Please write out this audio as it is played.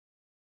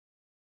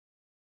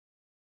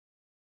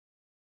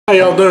How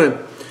y'all doing?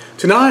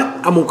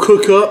 Tonight I'm gonna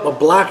cook up a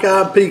black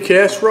eyed pea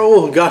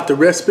casserole. I got the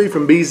recipe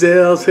from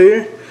Beazell's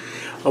here.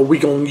 We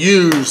gonna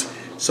use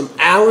some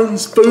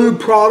Allen's food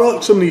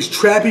products, some of these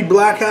trappy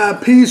black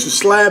eyed peas with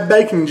slab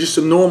bacon and just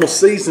some normal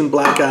seasoned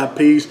black eyed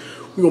peas.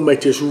 We're gonna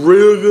make this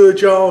real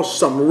good, y'all.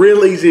 Something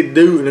real easy to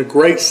do in a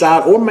great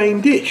side or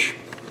main dish.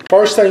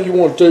 First thing you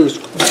want to do is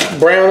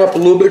brown up a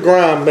little bit of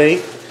ground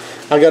meat.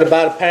 I got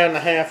about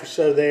 1.5 pounds or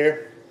so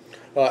there.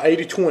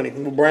 80-20,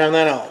 we'll brown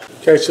that off.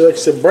 Okay, so like I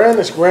said, brown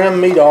this ground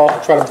meat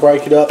off, try to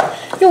break it up.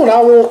 You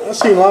know what I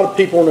see a lot of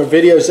people in their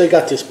videos, they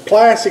got this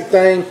plastic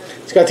thing,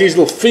 it's got these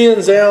little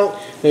fins out,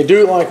 and they do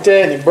it like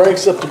that, and it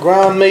breaks up the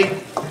ground meat.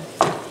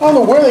 I don't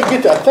know where they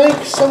get that. I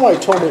think somebody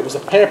told me it was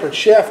a Pampered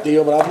Chef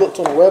deal, but I looked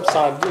on the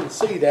website and didn't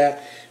see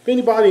that. If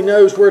anybody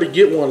knows where to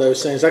get one of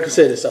those things, like I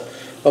said, it's a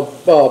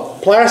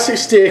plastic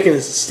stick, and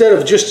instead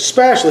of just a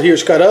spatula here,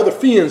 it's got other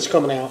fins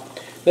coming out.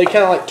 They kind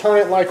of like turn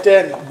it like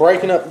that and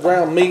breaking up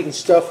ground meat and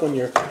stuff when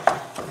you're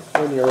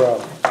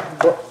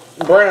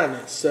browning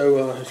it.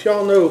 So if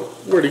y'all know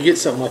where to get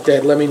something like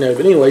that, let me know.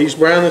 But anyway, just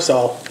brown this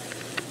off.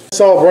 It's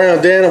all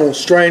browned down, and we'll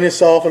strain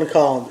this off in a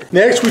colander.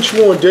 Next, what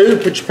you want to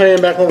do, put your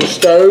pan back on the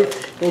stove,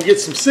 and we'll get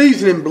some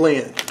seasoning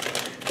blend.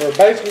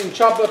 Basically, you can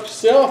chop it up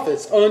yourself.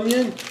 It's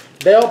onion,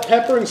 bell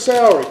pepper, and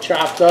celery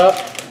chopped up.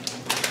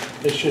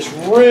 It's just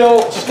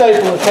real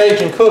staple in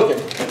Cajun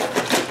cooking.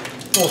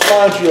 I'm going to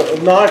find you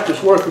a knife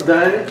that's worth a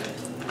dime.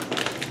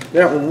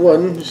 That one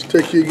wasn't. Just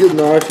take you a good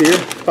knife here.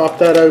 Pop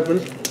that open.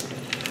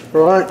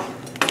 Alright.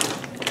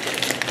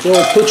 You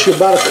want to put you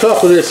about a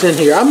cup of this in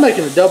here. I'm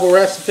making a double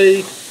recipe.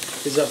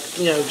 It's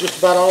just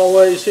about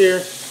always here.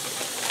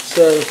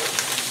 So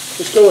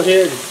just go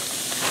ahead and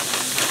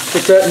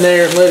put that in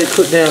there and let it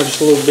cook down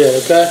just a little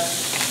bit, okay?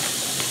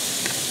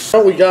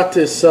 Now we got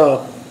this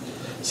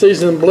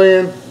seasoning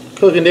blend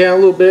cooking down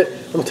a little bit.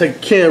 I'm going to take a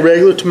can of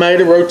regular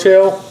tomato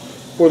Rotel.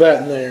 Pour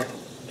that in there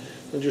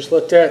and just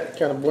let that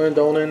kind of blend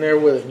on in there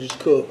with it and just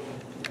cook.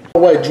 By the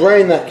way,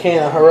 drain that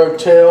can of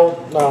Rotel.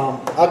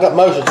 I got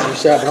most of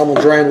this out, but I'm going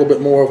to drain a little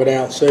bit more of it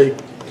out. See,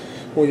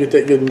 we'll get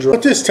that good and dry.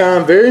 But this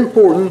time, very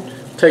important,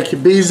 take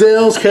your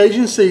Beazell's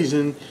Cajun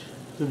seasoning.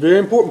 The very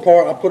important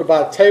part, I put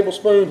about a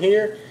tablespoon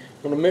here.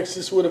 I'm going to mix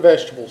this with the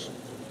vegetables.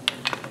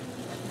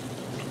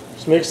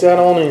 Just mix that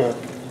on in.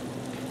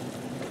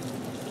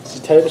 It's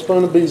a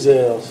tablespoon of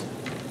Beazell's.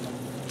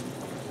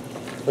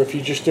 Or if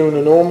you're just doing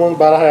the normal one,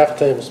 about a 1/2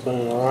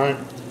 tablespoon, alright?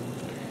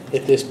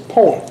 At this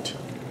point.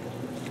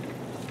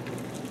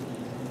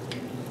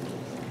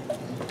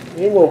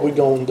 Then what we're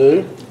going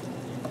to do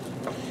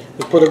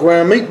is put a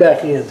ground meat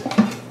back in.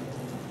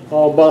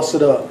 All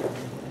busted up.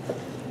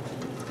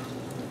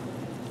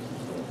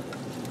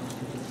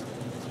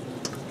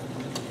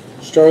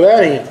 Stir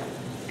that in.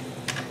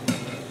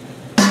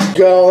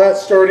 Got all that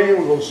stirred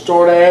in, we're going to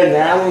start adding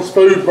Allen's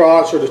food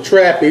products, or the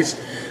trappies.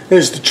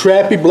 This is the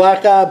trappy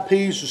black eyed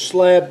peas with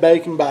slab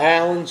bacon by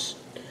Allen's.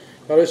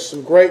 Now this is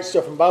some great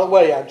stuff. And by the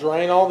way, I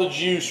drain all the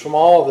juice from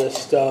all this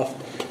stuff.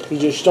 You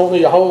just don't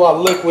need a whole lot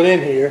of liquid in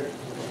here.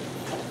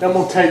 Now I'm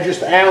going to take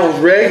just Allen's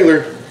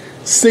regular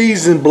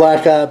seasoned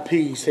black eyed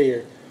peas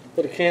here.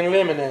 Put a can of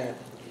lemon in it.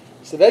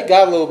 So they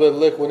got a little bit of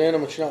liquid in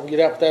them, but you don't get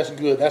out, but that's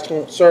good. That's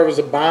going to serve as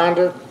a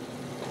binder.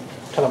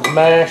 Kind of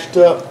mashed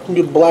up,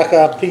 good black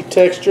eyed pea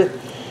texture.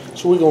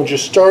 So we're going to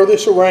just stir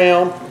this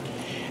around.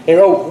 And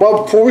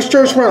well, before we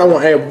stir this around, I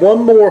want to add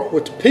one more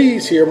with the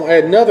peas here. I'm going to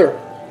add another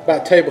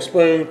about a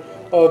tablespoon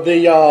of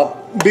the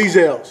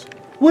Beazell's.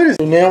 What is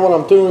it? Now what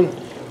I'm doing,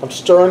 I'm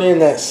stirring in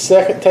that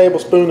 2nd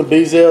tablespoon of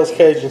Beazell's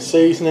Cajun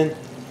seasoning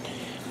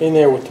in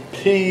there with the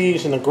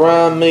peas and the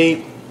ground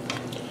meat,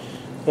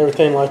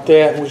 everything like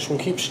that. We're just going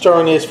to keep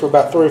stirring this for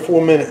about 3 or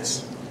 4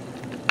 minutes.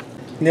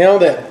 Now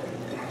that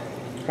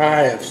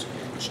I have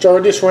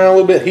stirred this around a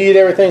little bit, heated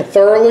everything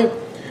thoroughly,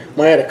 I'm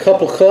going to add a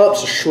couple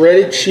cups of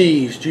shredded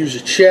cheese. Use a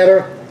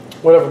cheddar,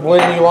 whatever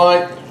blend you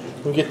like.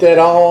 We'll get that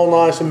all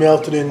nice and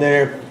melted in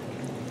there.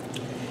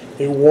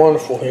 Be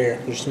wonderful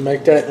here. Just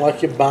make that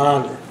like your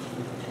binder.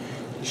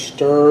 Just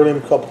stir in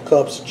a couple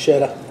cups of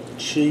cheddar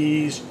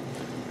cheese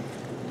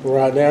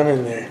right down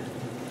in there.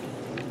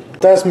 If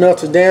that's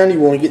melted down, you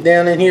want to get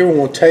down in here. We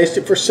want to taste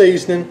it for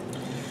seasoning.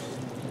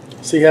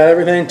 See how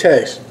everything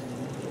tastes.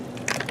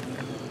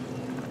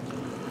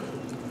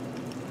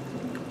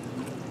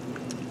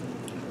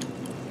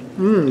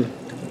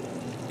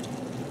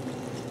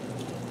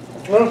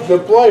 That's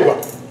good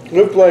flavor.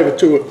 Good flavor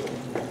to it.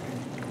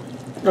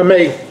 I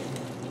mean,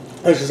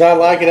 as I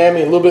like it, add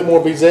me a little bit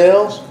more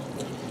Beazell's,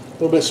 a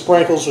little bit of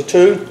sprinkles or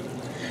two.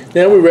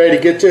 Now we're ready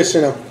to get this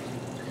in a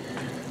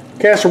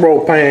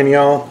casserole pan,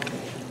 y'all.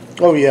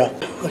 Oh yeah,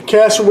 a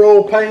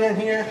casserole pan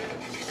here,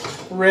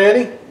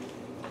 ready.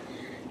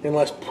 And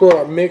let's put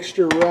our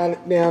mixture right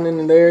down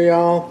into there,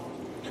 y'all.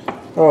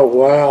 Oh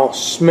wow,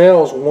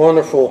 smells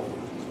wonderful.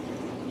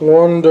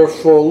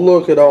 Wonderful.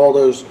 Look at all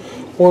those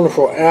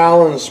wonderful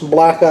Allen's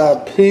black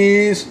eyed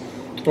peas.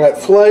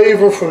 That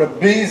flavor from the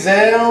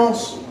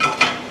Beazell's.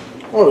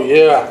 Oh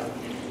yeah.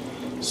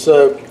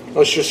 So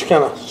let's just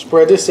kind of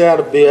spread this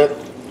out a bit.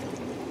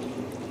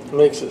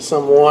 Mix it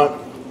somewhat.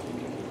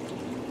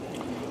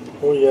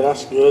 Oh yeah,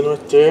 that's good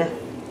right there.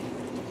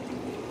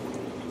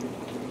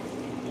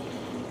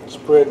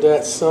 Spread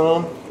that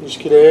some. Just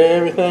get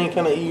everything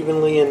kind of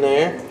evenly in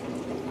there.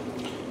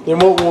 Then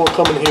what we want to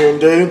come in here and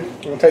do,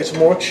 I'm going to take some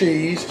more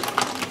cheese.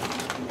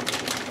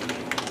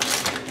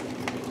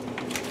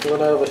 Put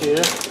it over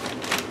here.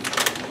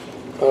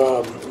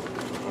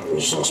 I'm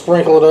just going to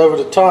sprinkle it over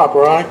the top,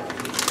 right?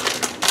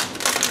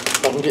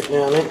 If I can get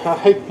down in. I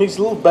hate these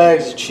little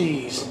bags of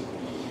cheese.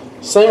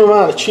 Same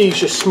amount of cheese,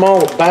 just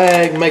smaller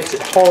bag makes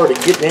it hard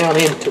to get down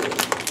into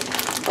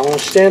it. I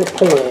understand the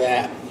point of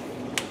that.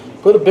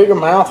 Put a bigger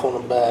mouth on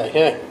the bag,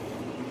 yeah.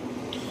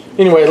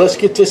 Anyway, let's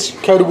get this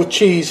coated with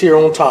cheese here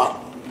on top.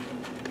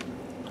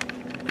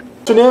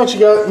 So now that you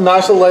got a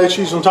nice little layer of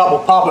cheese on top,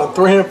 we'll pop it in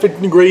a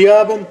 350-degree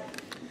oven.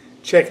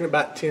 Check in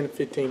about 10 to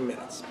 15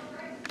 minutes.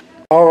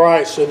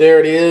 Alright, so there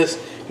it is.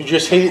 You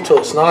just heat it till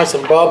it's nice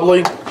and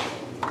bubbly.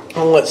 I'm going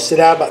to let it sit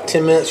out about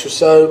 10 minutes or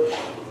so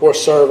before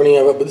serving any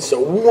of it. But this is a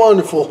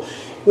wonderful,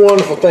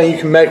 wonderful thing you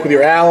can make with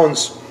your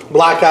Allen's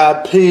Black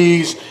Eyed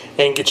Peas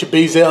and get your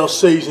Beazell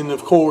seasoning,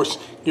 of course.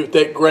 Give it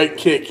that great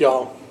kick,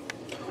 y'all.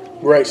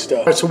 Great stuff.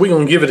 Alright, so we're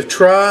going to give it a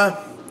try.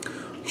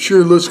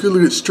 Sure looks good.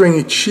 Look at the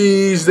stringy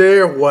cheese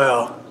there.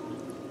 Wow.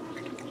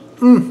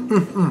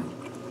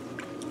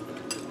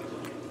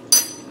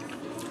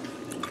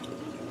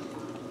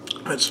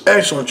 It's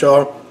excellent,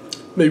 y'all.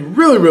 Be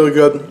really, really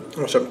good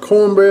on some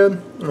cornbread.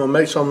 I'm going to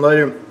make some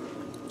later.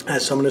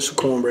 Add some of this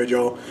cornbread,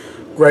 y'all.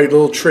 Great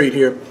little treat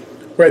here.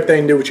 Great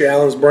thing to do with your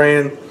Allen's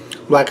brand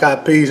Black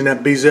Eyed Peas and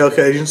that Beazell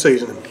Cajun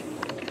seasoning.